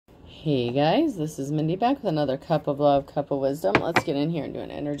Hey guys, this is Mindy back with another cup of love, cup of wisdom. Let's get in here and do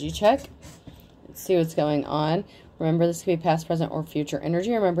an energy check. Let's see what's going on. Remember, this could be past, present, or future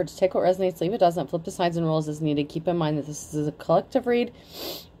energy. Remember to take what resonates, leave it doesn't. Flip the sides and rolls as needed. Keep in mind that this is a collective read,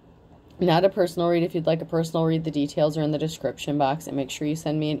 not a personal read. If you'd like a personal read, the details are in the description box. And make sure you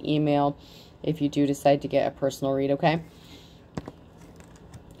send me an email if you do decide to get a personal read, okay?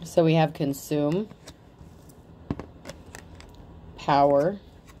 So we have consume, power,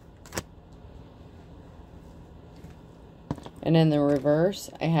 and in the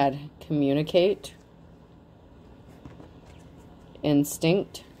reverse, I had communicate,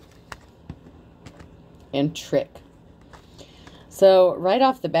 instinct, and trick. So right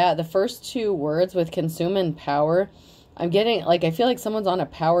off the bat, the first two words with consume and power, I'm getting, like, I feel like someone's on a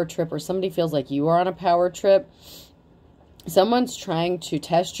power trip, or somebody feels like you are on a power trip. Someone's trying to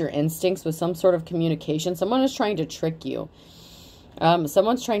test your instincts with some sort of communication. Someone is trying to trick you.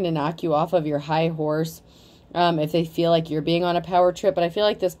 Someone's trying to knock you off of your high horse if they feel like you're being on a power trip. But I feel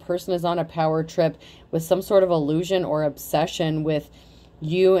like this person is on a power trip with some sort of illusion or obsession with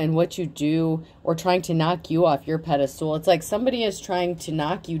you and what you do, or trying to knock you off your pedestal. It's like somebody is trying to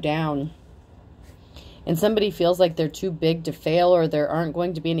knock you down, and somebody feels like they're too big to fail, or there aren't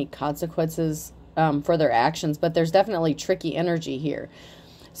going to be any consequences for their actions. But there's definitely tricky energy here.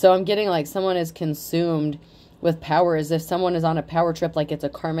 So I'm getting like someone is consumed with power, as if someone is on a power trip, like it's a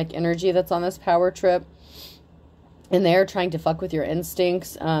karmic energy that's on this power trip. And they're trying to fuck with your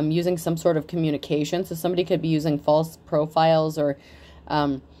instincts using some sort of communication. So somebody could be using false profiles or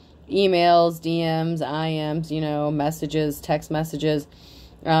emails, DMs, IMs, you know, messages, text messages,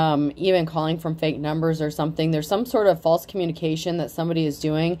 even calling from fake numbers or something. There's some sort of false communication that somebody is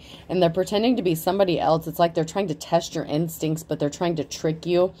doing, and they're pretending to be somebody else. It's like they're trying to test your instincts, but they're trying to trick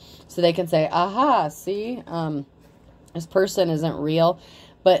you so they can say, aha, see, this person isn't real.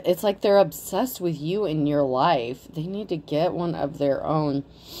 But it's like they're obsessed with you in your life. They need to get one of their own.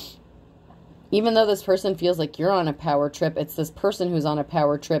 Even though this person feels like you're on a power trip, it's this person who's on a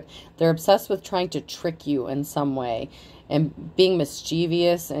power trip. They're obsessed with trying to trick you in some way, and being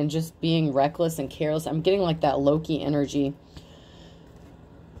mischievous and just being reckless and careless. I'm getting like that Loki energy.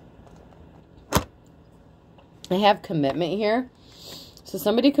 I have commitment here. So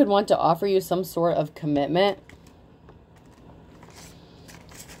somebody could want to offer you some sort of commitment.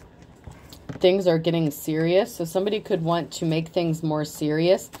 Things are getting serious. So somebody could want to make things more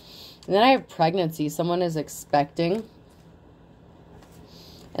serious. And then I have pregnancy. Someone is expecting.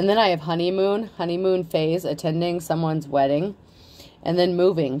 And then I have honeymoon phase, attending someone's wedding. And then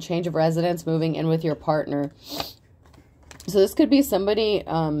moving, change of residence, moving in with your partner. So this could be somebody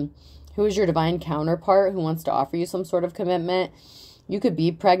who is your divine counterpart, who wants to offer you some sort of commitment. You could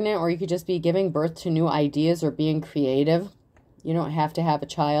be pregnant, or you could just be giving birth to new ideas or being creative. You don't have to have a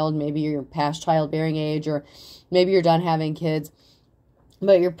child. Maybe you're past childbearing age, or maybe you're done having kids.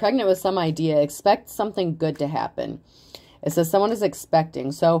 But you're pregnant with some idea. Expect something good to happen. It says someone is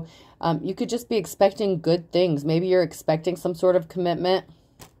expecting. So you could just be expecting good things. Maybe you're expecting some sort of commitment.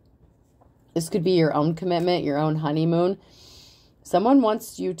 This could be your own commitment, your own honeymoon. Someone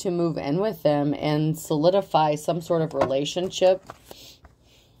wants you to move in with them and solidify some sort of relationship.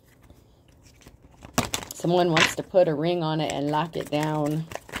 Someone wants to put a ring on it and lock it down.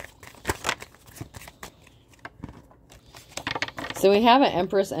 So we have an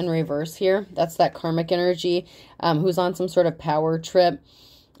Empress in reverse here. That's that karmic energy who's on some sort of power trip.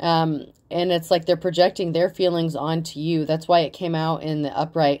 And it's like they're projecting their feelings onto you. That's why it came out in the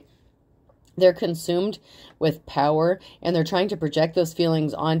upright. They're consumed with power, and they're trying to project those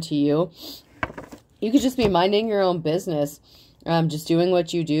feelings onto you. You could just be minding your own business. Just doing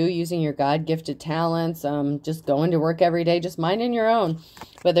what you do, using your God-gifted talents, just going to work every day, just minding your own.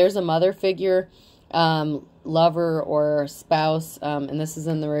 But there's a mother figure, lover or spouse, and this is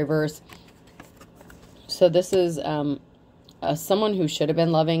in the reverse. So this is someone who should have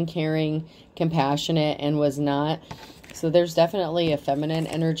been loving, caring, compassionate, and was not. So there's definitely a feminine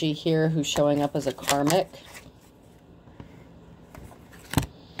energy here who's showing up as a karmic.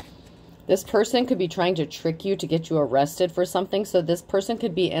 This person could be trying to trick you to get you arrested for something. So this person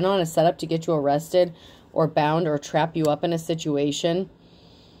could be in on a setup to get you arrested or bound or trap you up in a situation.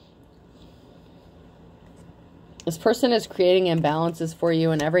 This person is creating imbalances for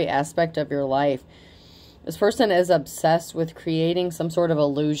you in every aspect of your life. This person is obsessed with creating some sort of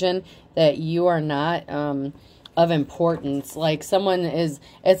illusion that you are not of importance. Like someone is,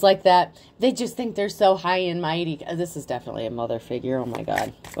 it's like that, they just think they're so high and mighty. This is definitely a mother figure. Oh my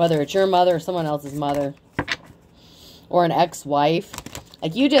God. Whether it's your mother or someone else's mother, or an ex-wife.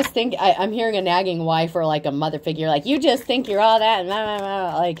 Like, you just think, I'm hearing a nagging wife or like a mother figure, like, you just think you're all that, and blah, blah,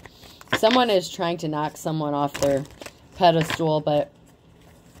 blah. Like, someone is trying to knock someone off their pedestal, but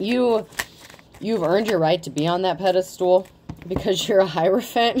you've earned your right to be on that pedestal because you're a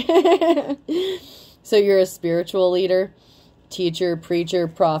Hierophant. So you're a spiritual leader, teacher, preacher,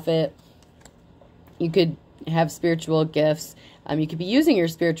 prophet. You could have spiritual gifts. You could be using your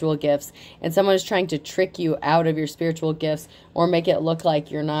spiritual gifts, and someone is trying to trick you out of your spiritual gifts or make it look like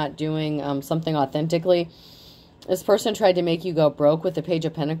you're not doing something authentically. This person tried to make you go broke with the Page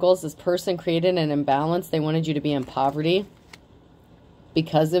of Pentacles. This person created an imbalance. They wanted you to be in poverty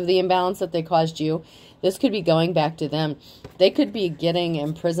because of the imbalance that they caused you. This could be going back to them. They could be getting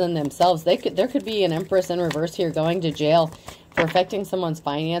imprisoned themselves. There could be an Empress in reverse here going to jail for affecting someone's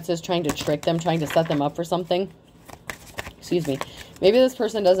finances, trying to trick them, trying to set them up for something. Excuse me. Maybe this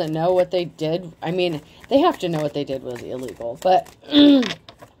person doesn't know what they did. I mean, they have to know what they did was illegal. But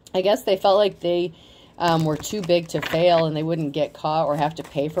I guess they felt like they were too big to fail and they wouldn't get caught or have to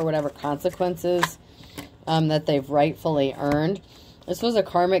pay for whatever consequences that they've rightfully earned. This was a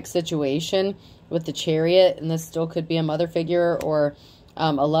karmic situation with the Chariot, and this still could be a mother figure or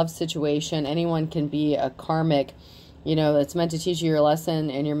a love situation. Anyone can be a karmic. You know, it's meant to teach you your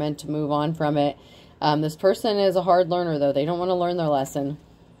lesson and you're meant to move on from it. This person is a hard learner, though. They don't want to learn their lesson.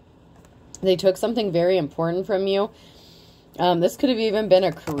 They took something very important from you. This could have even been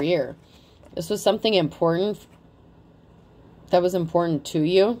a career. This was something important that was important to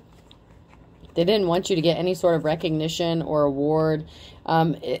you. They didn't want you to get any sort of recognition or award.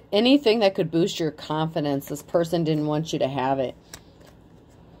 Anything that could boost your confidence, this person didn't want you to have it.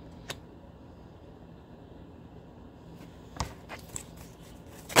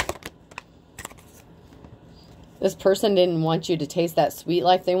 This person didn't want you to taste that sweet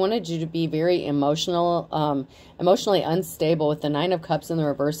life. They wanted you to be very emotional, emotionally unstable with the Nine of Cups in the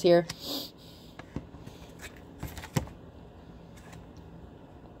reverse here.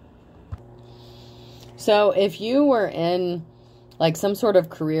 So if you were in like some sort of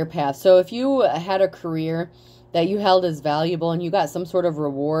career path, so if you had a career that you held as valuable and you got some sort of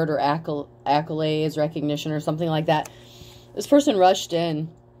reward or accolades, recognition or something like that, this person rushed in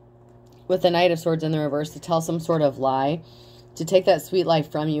with the Knight of Swords in the reverse to tell some sort of lie, to take that sweet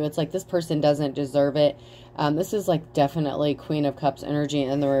life from you. It's like this person doesn't deserve it. This is like definitely Queen of Cups energy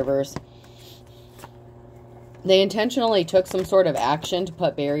in the reverse. They intentionally took some sort of action to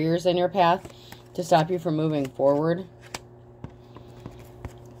put barriers in your path to stop you from moving forward.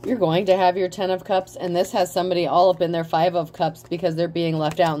 You're going to have your 10 of Cups, and this has somebody all up in their 5 of Cups because they're being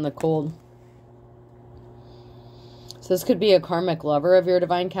left out in the cold. So this could be a karmic lover of your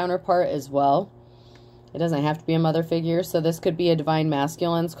divine counterpart as well. It doesn't have to be a mother figure. So this could be a divine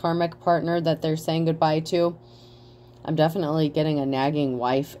masculine's karmic partner that they're saying goodbye to. I'm definitely getting a nagging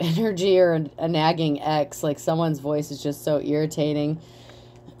wife energy or a nagging ex. Like someone's voice is just so irritating.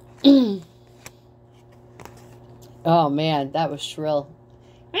 Oh, man, that was shrill.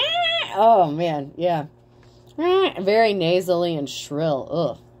 Oh, man, yeah. Very nasally and shrill.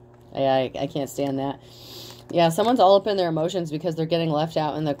 Ugh. I can't stand that. Yeah, someone's all up in their emotions because they're getting left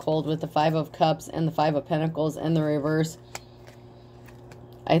out in the cold with the 5 of Cups and the 5 of Pentacles in the reverse.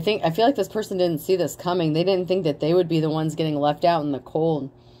 I feel like this person didn't see this coming. They didn't think that they would be the ones getting left out in the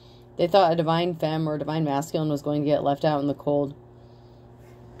cold. They thought a divine femme or a divine masculine was going to get left out in the cold.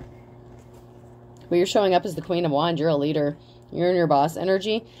 But you're showing up as the Queen of Wands. You're a leader. You're in your boss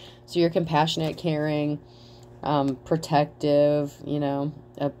energy. So you're compassionate, caring, protective, you know,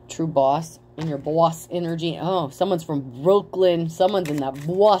 a true boss in your boss energy. Oh, someone's from Brooklyn. Someone's in that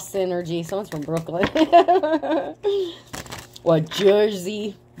boss energy. Someone's from Brooklyn. What,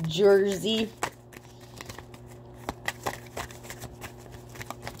 Jersey? Jersey.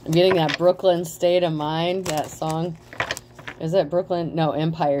 I'm getting that Brooklyn State of Mind, that song. Is it Brooklyn? No,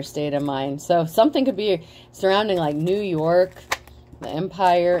 Empire State of Mind. So something could be surrounding like New York, the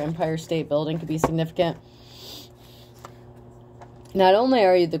Empire State Building could be significant. Not only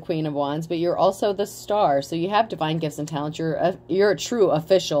are you the Queen of Wands, but you're also the Star. So you have divine gifts and talents. You're a true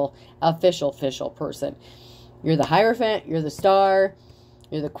official person. You're the Hierophant, you're the Star,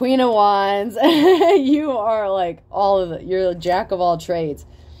 you're the Queen of Wands. You are like all of it. You're the jack of all trades.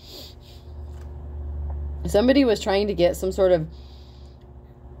 Somebody was trying to get some sort of,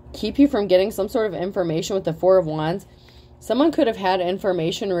 keep you from getting some sort of information with the 4 of Wands. Someone could have had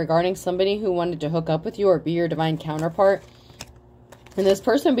information regarding somebody who wanted to hook up with you or be your divine counterpart. And this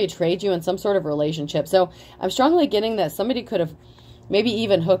person betrayed you in some sort of relationship. So I'm strongly getting that somebody could have maybe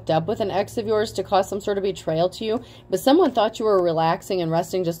even hooked up with an ex of yours to cause some sort of betrayal to you. But someone thought you were relaxing and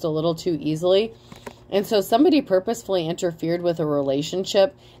resting just a little too easily. And so somebody purposefully interfered with a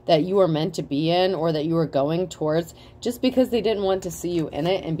relationship that you were meant to be in or that you were going towards just because they didn't want to see you in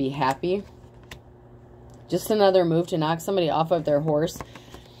it and be happy. Just another move to knock somebody off of their horse.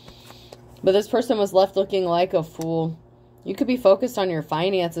 But this person was left looking like a fool. You could be focused on your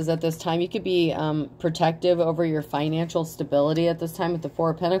finances at this time. You could be protective over your financial stability at this time with the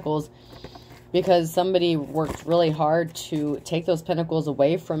Four of Pentacles, because somebody worked really hard to take those pentacles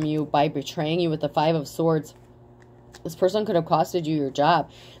away from you by betraying you with the Five of Swords. This person could have costed you your job.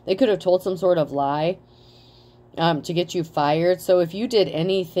 They could have told some sort of lie to get you fired. So if you did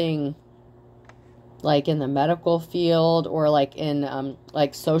anything like in the medical field or like in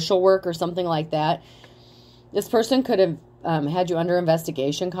like social work or something like that, this person could have had you under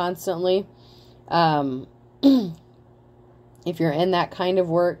investigation constantly. If you're in that kind of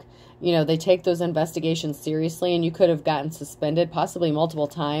work, you know, they take those investigations seriously, and you could have gotten suspended possibly multiple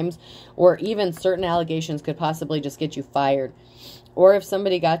times, or even certain allegations could possibly just get you fired. Or if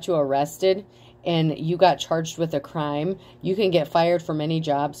somebody got you arrested and you got charged with a crime, you can get fired from any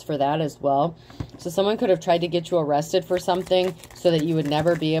jobs for that as well. So someone could have tried to get you arrested for something so that you would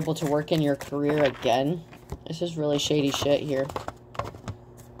never be able to work in your career again. This is really shady shit here.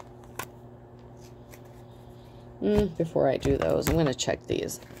 Before I do those, I'm going to check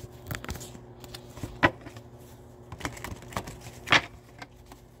these.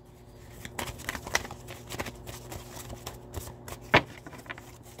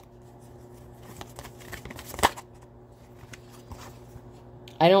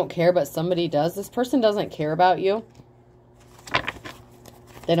 I don't care, but somebody does. This person doesn't care about you.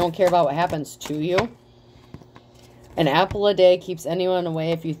 They don't care about what happens to you. An apple a day keeps anyone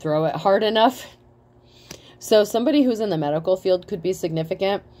away if you throw it hard enough. So somebody who's in the medical field could be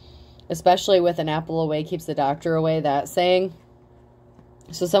significant, especially with an apple away keeps the doctor away, that saying.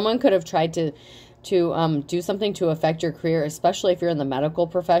 So someone could have tried to do something to affect your career, especially if you're in the medical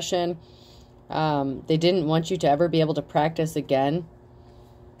profession. They didn't want you to ever be able to practice again.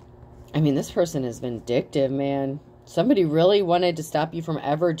 I mean, this person is vindictive, man. Somebody really wanted to stop you from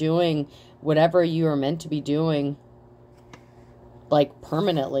ever doing whatever you are meant to be doing, like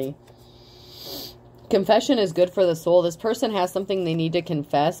permanently. Confession is good for the soul. This person has something they need to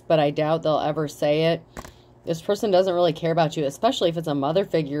confess, but I doubt they'll ever say it. This person doesn't really care about you, especially if it's a mother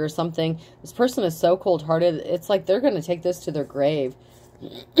figure or something. This person is so cold-hearted. It's like they're going to take this to their grave.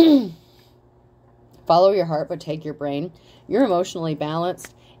 Follow your heart, but take your brain. You're emotionally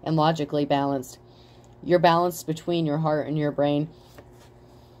balanced and logically balanced. You're balanced between your heart and your brain.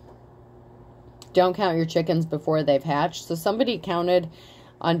 Don't count your chickens before they've hatched. So somebody counted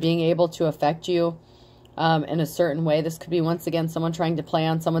on being able to affect you in a certain way. This could be, once again, someone trying to play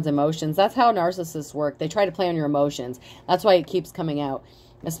on someone's emotions. That's how narcissists work. They try to play on your emotions. That's why it keeps coming out,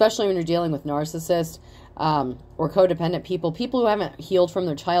 especially when you're dealing with narcissists or codependent people, people who haven't healed from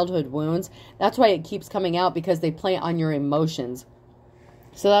their childhood wounds. That's why it keeps coming out, because they play on your emotions.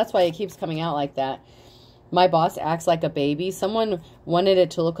 So that's why it keeps coming out like that. My boss acts like a baby. Someone wanted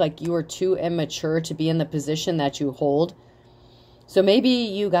it to look like you were too immature to be in the position that you hold. So maybe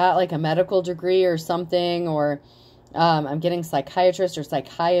you got like a medical degree or something, or I'm getting psychiatrist or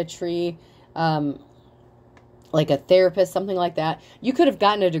psychiatry, like a therapist, something like that. You could have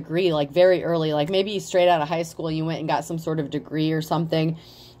gotten a degree like very early, like maybe straight out of high school, you went and got some sort of degree or something.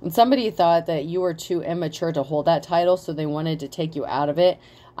 And somebody thought that you were too immature to hold that title, so they wanted to take you out of it.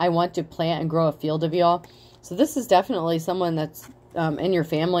 I want to plant and grow a field of y'all. So this is definitely someone that's in your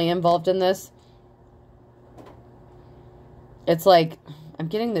family involved in this. It's like, I'm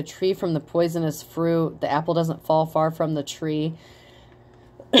getting the tree from the poisonous fruit. The apple doesn't fall far from the tree.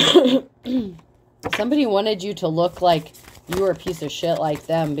 Somebody wanted you to look like you were a piece of shit like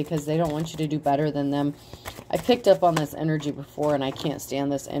them because they don't want you to do better than them. I picked up on this energy before, and I can't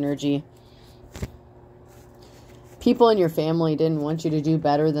stand this energy. People in your family didn't want you to do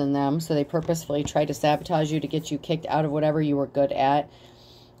better than them, so they purposefully tried to sabotage you to get you kicked out of whatever you were good at.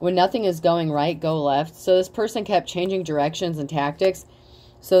 When nothing is going right, go left. So this person kept changing directions and tactics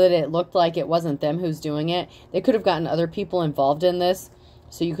so that it looked like it wasn't them who's doing it. They could have gotten other people involved in this,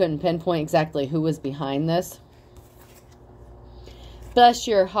 so you couldn't pinpoint exactly who was behind this. Bless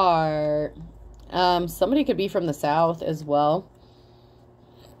your heart. Somebody could be from the South as well.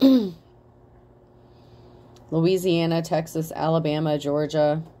 Louisiana, Texas, Alabama,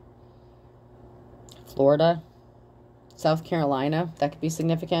 Georgia, Florida, South Carolina. That could be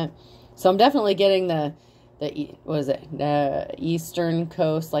significant. So I'm definitely getting the eastern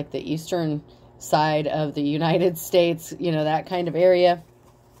coast, like the eastern side of the United States, you know, that kind of area.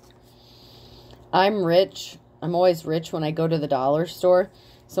 I'm rich. I'm always rich when I go to the dollar store.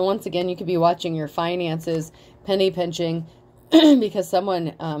 So once again, you could be watching your finances, penny pinching, because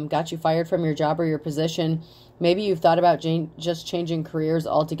someone got you fired from your job or your position. Maybe you've thought about just changing careers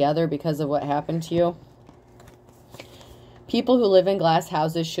altogether because of what happened to you. People who live in glass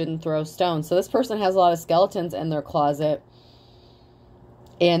houses shouldn't throw stones. So this person has a lot of skeletons in their closet.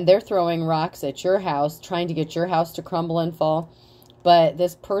 And they're throwing rocks at your house, trying to get your house to crumble and fall. But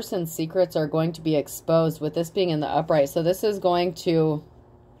this person's secrets are going to be exposed with this being in the upright. So this is going to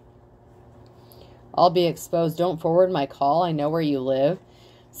all be exposed. Don't forward my call. I know where you live.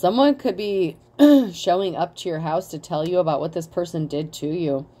 Someone could be showing up to your house to tell you about what this person did to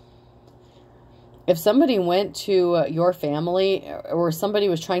you. If somebody went to your family or somebody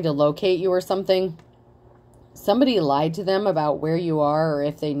was trying to locate you or something, somebody lied to them about where you are or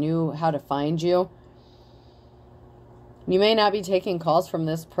if they knew how to find you. You may not be taking calls from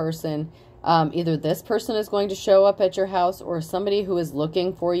this person. Either this person is going to show up at your house or somebody who is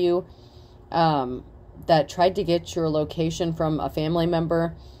looking for you that tried to get your location from a family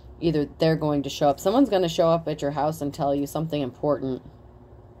member. Either they're going to show up. Someone's going to show up at your house and tell you something important.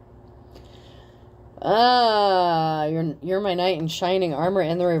 You're my knight in shining armor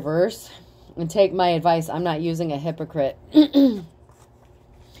in the reverse. And take my advice, I'm not using a hypocrite.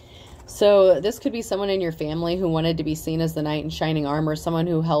 So this could be someone in your family who wanted to be seen as the knight in shining armor, someone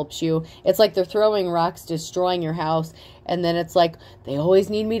who helps you. It's like they're throwing rocks, destroying your house, and then it's like, they always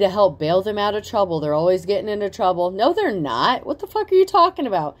need me to help bail them out of trouble. They're always getting into trouble. No, they're not. What the fuck are you talking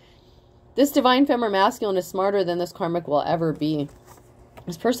about? This divine feminine masculine is smarter than this karmic will ever be.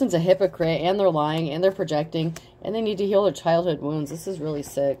 This person's a hypocrite, and they're lying, and they're projecting, and they need to heal their childhood wounds. This is really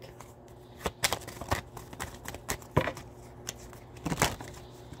sick.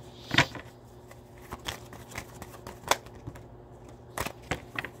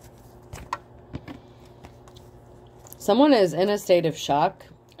 Someone is in a state of shock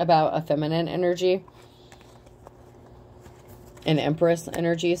about a feminine energy, an empress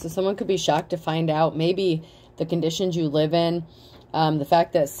energy. So someone could be shocked to find out maybe the conditions you live in. The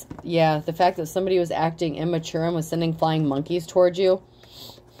fact that somebody was acting immature and was sending flying monkeys towards you.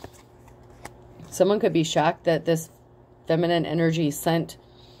 Someone could be shocked that this feminine energy sent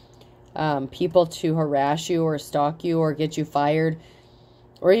people to harass you or stalk you or get you fired.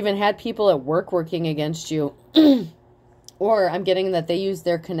 Or even had people at work working against you. Or I'm getting that they use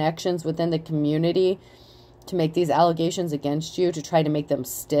their connections within the community to make these allegations against you to try to make them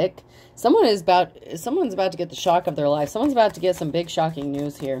stick. Someone's about to get the shock of their life. Someone's about to get some big shocking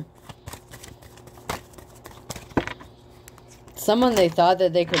news here. Someone they thought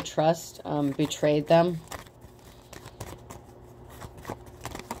that they could trust betrayed them.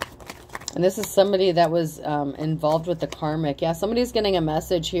 And this is somebody that was involved with the karmic. Yeah, somebody's getting a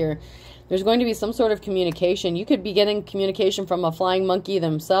message here. There's going to be some sort of communication. You could be getting communication from a flying monkey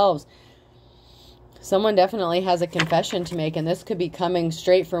themselves. Someone definitely has a confession to make, and this could be coming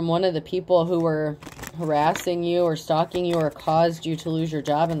straight from one of the people who were harassing you or stalking you or caused you to lose your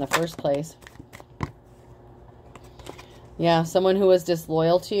job in the first place. Yeah, someone who was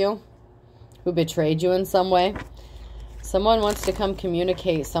disloyal to you, who betrayed you in some way. Someone wants to come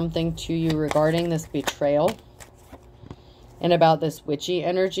communicate something to you regarding this betrayal and about this witchy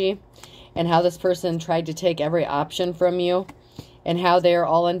energy and how this person tried to take every option from you. And how they're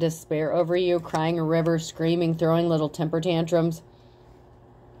all in despair over you, crying a river, screaming, throwing little temper tantrums.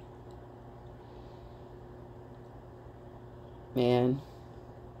 Man.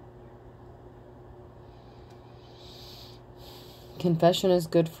 Confession is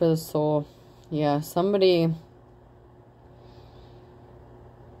good for the soul. Yeah, somebody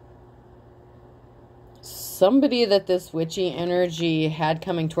that this witchy energy had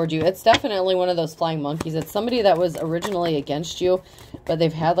coming toward you. It's definitely one of those flying monkeys. It's somebody that was originally against you, but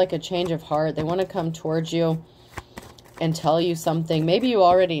they've had like a change of heart. They want to come towards you and tell you something. Maybe you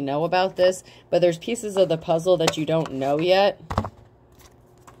already know about this, but there's pieces of the puzzle that you don't know yet.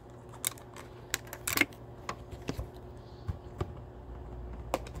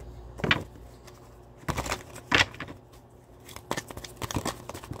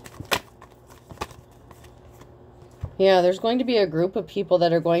 Yeah, there's going to be a group of people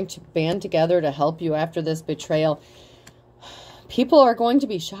that are going to band together to help you after this betrayal. People are going to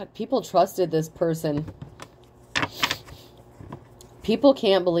be shocked. People trusted this person. People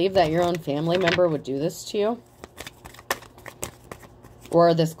can't believe that your own family member would do this to you.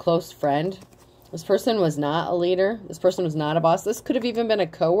 Or this close friend. This person was not a leader. This person was not a boss. This could have even been a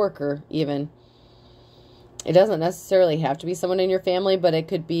coworker, even. It doesn't necessarily have to be someone in your family, but it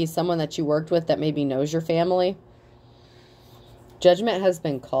could be someone that you worked with that maybe knows your family. Judgment has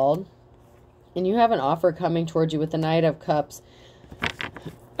been called, and you have an offer coming towards you with the Knight of Cups.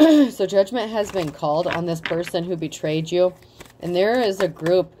 So judgment has been called on this person who betrayed you. And there is a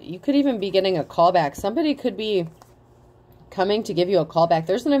group. You could even be getting a call back. Somebody could be coming to give you a call back.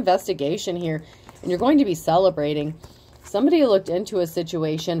 There's an investigation here, and you're going to be celebrating. Somebody looked into a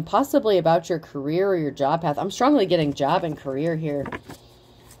situation, possibly about your career or your job path. I'm strongly getting job and career here.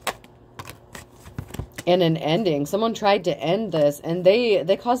 And an ending. Someone tried to end this, and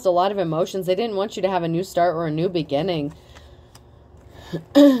they caused a lot of emotions. They didn't want you to have a new start or a new beginning.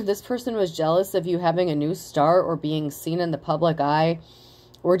 This person was jealous of you having a new start or being seen in the public eye,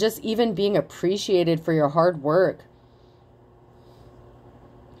 or just even being appreciated for your hard work.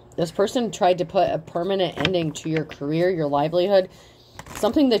 This person tried to put a permanent ending to your career, your livelihood,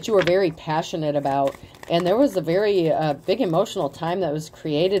 something that you were very passionate about. And there was a very big emotional time that was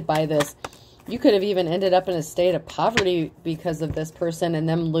created by this. You could have even ended up in a state of poverty because of this person and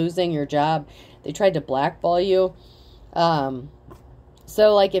them losing your job. They tried to blackball you.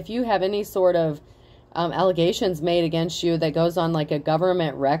 So, like, if you have any sort of allegations made against you that goes on, like, a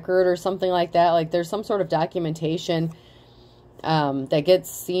government record or something like that, like, there's some sort of documentation that gets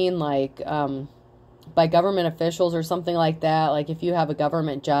seen, like, by government officials or something like that. Like, if you have a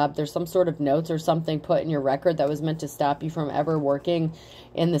government job, there's some sort of notes or something put in your record that was meant to stop you from ever working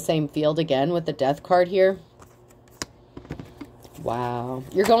in the same field again with the death card here. Wow.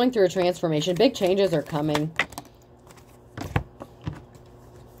 You're going through a transformation. Big changes are coming.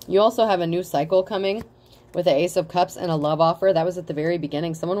 You also have a new cycle coming with the Ace of Cups and a love offer. That was at the very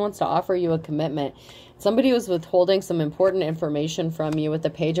beginning. Someone wants to offer you a commitment. Somebody was withholding some important information from you with the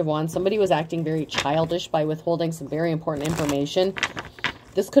Page of Wands. Somebody was acting very childish by withholding some very important information.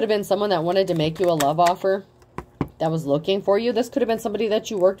 This could have been someone that wanted to make you a love offer, that was looking for you. This could have been somebody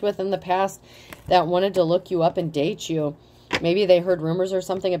that you worked with in the past that wanted to look you up and date you. Maybe they heard rumors or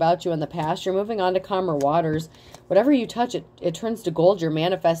something about you in the past. You're moving on to calmer waters. Whatever you touch, it turns to gold. You're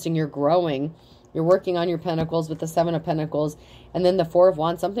manifesting. You're growing. You're working on your pentacles with the Seven of Pentacles. And then the Four of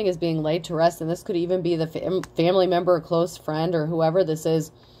Wands. Something is being laid to rest. And this could even be the family member, a close friend, or whoever this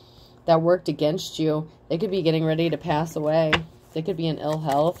is that worked against you. They could be getting ready to pass away. They could be in ill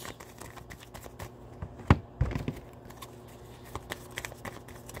health.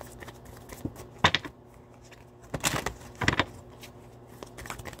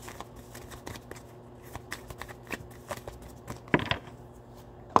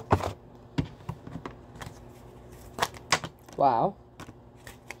 Wow.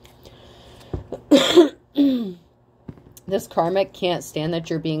 This karmic can't stand that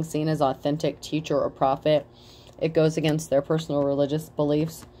you're being seen as authentic teacher or prophet. It goes against their personal religious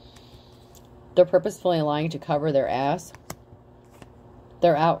beliefs. They're purposefully lying to cover their ass.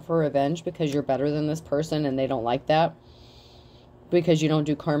 They're out for revenge because you're better than this person and they don't like that. Because you don't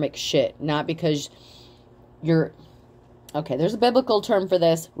do karmic shit. Not because you're... Okay, there's a biblical term for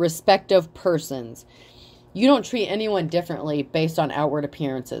this. Respect of persons. You don't treat anyone differently based on outward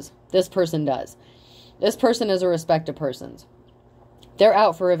appearances. This person does. This person is a respect of persons. They're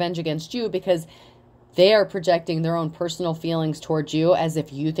out for revenge against you because they are projecting their own personal feelings towards you as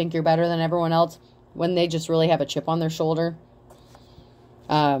if you think you're better than everyone else when they just really have a chip on their shoulder.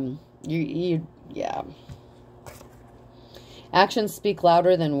 Yeah. Actions speak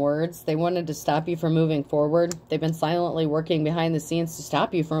louder than words. They wanted to stop you from moving forward. They've been silently working behind the scenes to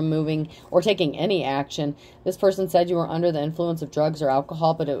stop you from moving or taking any action. This person said you were under the influence of drugs or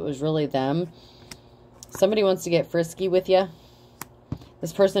alcohol, but it was really them. Somebody wants to get frisky with you.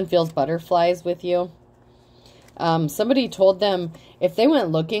 This person feels butterflies with you. Somebody told them if they went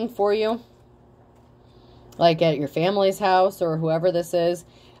looking for you, like at your family's house or whoever this is,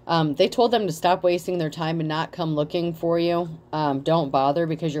 they told them to stop wasting their time and not come looking for you. Don't bother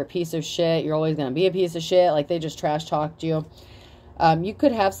because you're a piece of shit. You're always going to be a piece of shit. Like they just trash talked you. You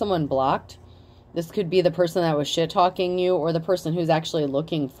could have someone blocked. This could be the person that was shit talking you or the person who's actually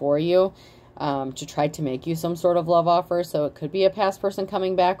looking for you to try to make you some sort of love offer. So it could be a past person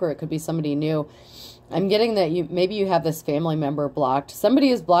coming back or it could be somebody new. I'm getting that maybe you have this family member blocked.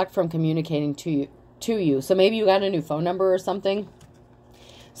 Somebody is blocked from communicating to you. So maybe you got a new phone number or something.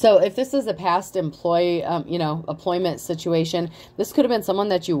 So if this is a past employment situation, this could have been someone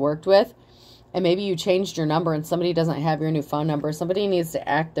that you worked with and maybe you changed your number and somebody doesn't have your new phone number. Somebody needs to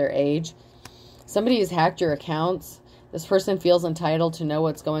act their age. Somebody has hacked your accounts. This person feels entitled to know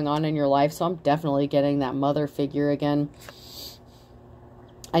what's going on in your life. So I'm definitely getting that mother figure again.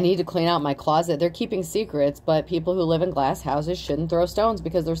 I need to clean out my closet. They're keeping secrets, but people who live in glass houses shouldn't throw stones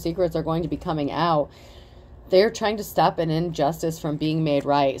because their secrets are going to be coming out. They're trying to stop an injustice from being made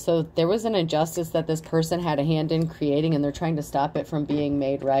right. So there was an injustice that this person had a hand in creating, and they're trying to stop it from being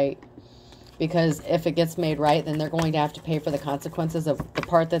made right. because if it gets made right, then they're going to have to pay for the consequences of the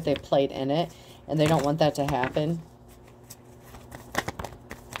part that they played in it, and they don't want that to happen.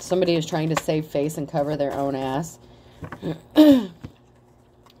 Somebody is trying to save face and cover their own ass.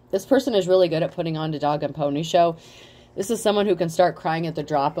 This person is really good at putting on the dog and pony show. This is someone who can start crying at the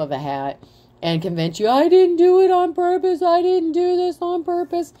drop of a hat and convince you, I didn't do it on purpose. I didn't do this on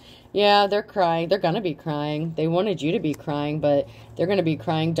purpose. Yeah, they're crying. They're going to be crying. They wanted you to be crying, but they're going to be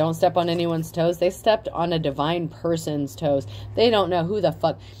crying. Don't step on anyone's toes. They stepped on a divine person's toes. They don't know who the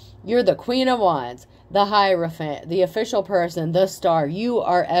fuck. You're the Queen of Wands, the Hierophant, the official person, the star. You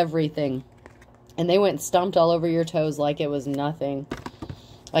are everything. And they went and stomped all over your toes like it was nothing.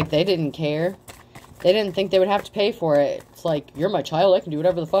 Like they didn't care. They didn't think they would have to pay for it. It's like, you're my child. I can do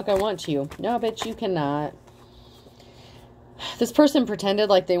whatever the fuck I want to you. No, bitch, you cannot. This person pretended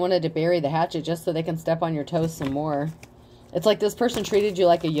like they wanted to bury the hatchet just so they can step on your toes some more. It's like this person treated you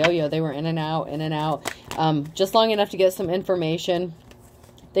like a yo-yo. They were in and out, just long enough to get some information.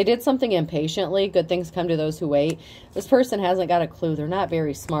 They did something impatiently. Good things come to those who wait. This person hasn't got a clue. They're not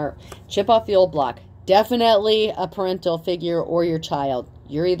very smart. Chip off the old block. Definitely a parental figure or your child.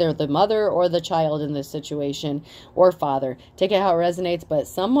 You're either the mother or the child in this situation, or father. Take it how it resonates, but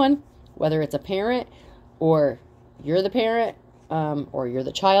someone, whether it's a parent or you're the parent, or you're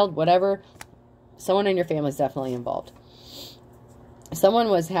the child, whatever, someone in your family is definitely involved. Someone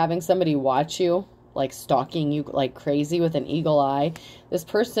was having somebody watch you, like stalking you like crazy with an eagle eye. This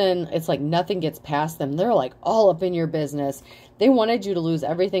person, it's like nothing gets past them. They're like all up in your business. They wanted you to lose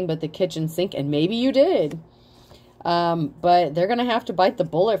everything but the kitchen sink, and maybe you did. But they're going to have to bite the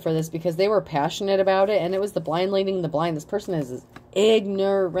bullet for this because they were passionate about it, and it was the blind leading the blind. This person is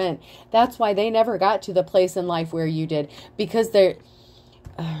ignorant. That's why they never got to the place in life where you did, because they're,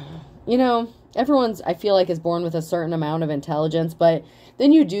 you know, everyone's, I feel like, is born with a certain amount of intelligence, but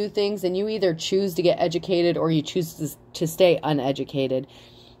then you do things and you either choose to get educated or you choose to stay uneducated.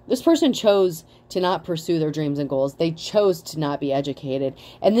 This person chose to not pursue their dreams and goals. They chose to not be educated.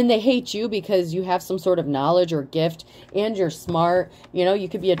 And then they hate you because you have some sort of knowledge or gift and you're smart. You know, you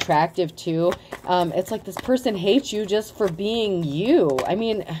could be attractive too. It's like this person hates you just for being you. I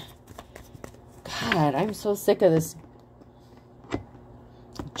mean, God, I'm so sick of this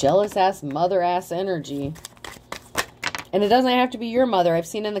jealous ass, mother ass energy. And it doesn't have to be your mother. I've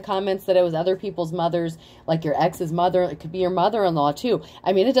seen in the comments that it was other people's mothers, like your ex's mother. It could be your mother-in-law too.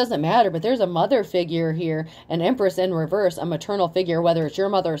 I mean, it doesn't matter, but there's a mother figure here, an empress in reverse, a maternal figure, whether it's your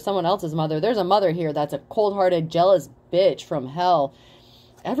mother or someone else's mother. There's a mother here that's a cold-hearted, jealous bitch from hell.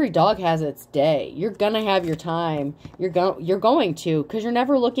 Every dog has its day. You're going to have your time. You're going to, because you're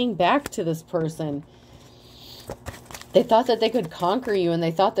never looking back to this person. They thought that they could conquer you, and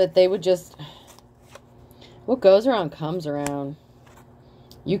they thought that they would just... What goes around comes around.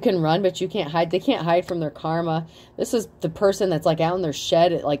 You can run, but you can't hide. They can't hide from their karma. This is the person that's like out in their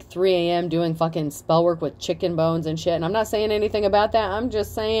shed at like 3 a.m. doing fucking spell work with chicken bones and shit. And I'm not saying anything about that. I'm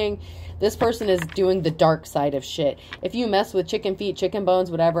just saying this person is doing the dark side of shit. If you mess with chicken feet, chicken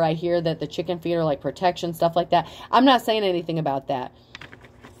bones, whatever, I hear that the chicken feet are like protection, stuff like that. I'm not saying anything about that.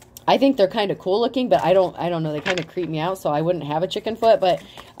 I think they're kind of cool looking, but I don't know. They kind of creep me out, so I wouldn't have a chicken foot. But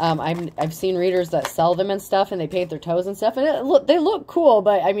I've seen readers that sell them and stuff, and they paint their toes and stuff, and they look cool.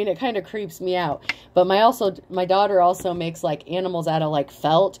 But I mean, it kind of creeps me out. But my daughter also makes like animals out of like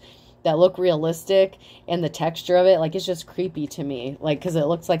felt that look realistic, and the texture of it, like, it's just creepy to me. Like, because it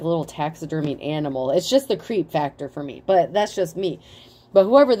looks like a little taxidermied animal. It's just the creep factor for me. But that's just me. But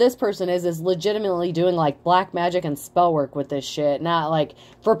whoever this person is legitimately doing, like, black magic and spell work with this shit. Not, like,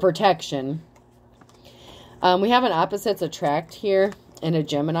 for protection. We have an opposites attract here in a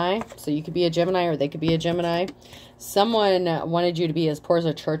Gemini. So you could be a Gemini or they could be a Gemini. Someone wanted you to be as poor as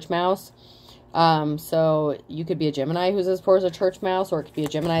a church mouse. So you could be a Gemini who's as poor as a church mouse. Or it could be a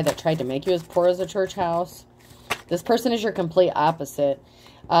Gemini that tried to make you as poor as a church house. This person is your complete opposite.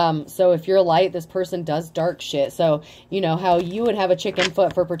 So if you're light, this person does dark shit. So, you know, how you would have a chicken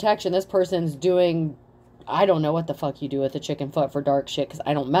foot for protection, this person's doing, I don't know what the fuck you do with a chicken foot for dark shit, because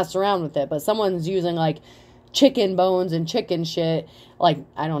I don't mess around with it, but someone's using, like, chicken bones and chicken shit. Like,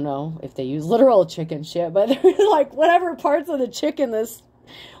 I don't know if they use literal chicken shit, but they're like, whatever parts of the chicken,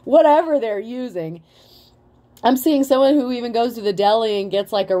 whatever they're using. I'm seeing someone who even goes to the deli and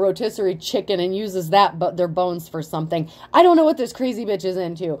gets like a rotisserie chicken and uses their bones for something. I don't know what this crazy bitch is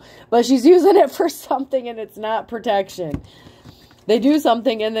into, but she's using it for something and it's not protection. They do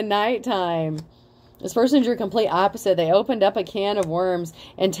something in the nighttime. This person's your complete opposite. They opened up a can of worms,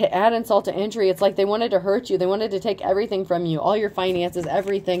 and to add insult to injury, it's like they wanted to hurt you. They wanted to take everything from you, all your finances,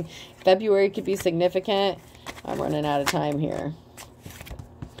 everything. February could be significant. I'm running out of time here.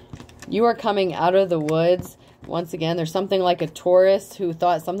 You are coming out of the woods. Once again, there's something like a Taurus who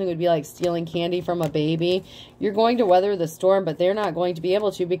thought something would be like stealing candy from a baby. You're going to weather the storm, but they're not going to be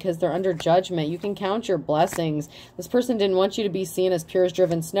able to because they're under judgment. You can count your blessings. This person didn't want you to be seen as pure as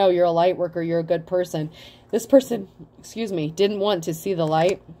driven snow. You're a light worker. You're a good person. This person, excuse me, didn't want to see the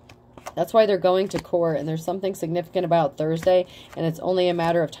light. That's why they're going to court, and there's something significant about Thursday, and it's only a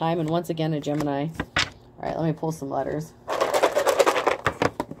matter of time. And once again, a Gemini. All right, let me pull some letters.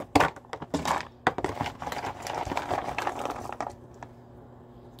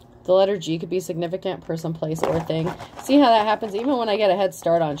 The letter G could be significant, person, place, or thing. See how that happens? Even when I get a head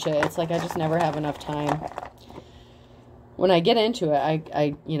start on shit, it's like I just never have enough time. When I get into it,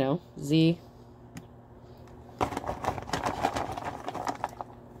 I you know, Z.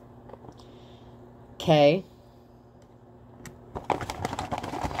 K.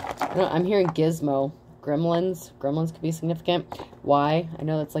 I'm hearing Gizmo. Gremlins. Gremlins could be significant. Y. I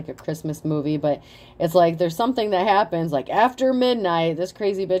know that's like a Christmas movie, but it's like there's something that happens like after midnight. This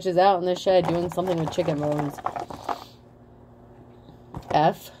crazy bitch is out in the shed doing something with chicken bones.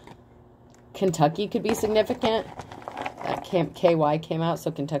 F. Kentucky could be significant. That KY came out,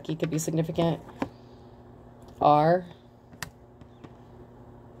 so Kentucky could be significant. R.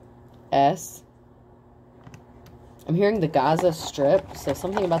 S. I'm hearing the Gaza Strip, so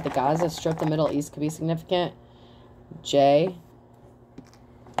something about the Gaza Strip, the Middle East, could be significant. J.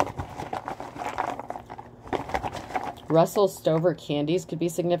 Russell Stover candies could be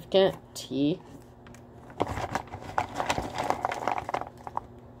significant. T.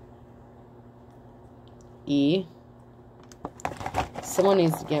 E. Someone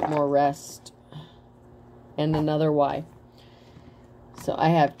needs to get more rest. And another Y. So I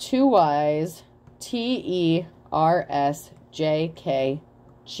have two Y's. T, E, R, S, J, K,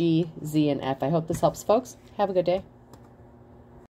 G, Z, and F. I hope this helps, folks. Have a good day.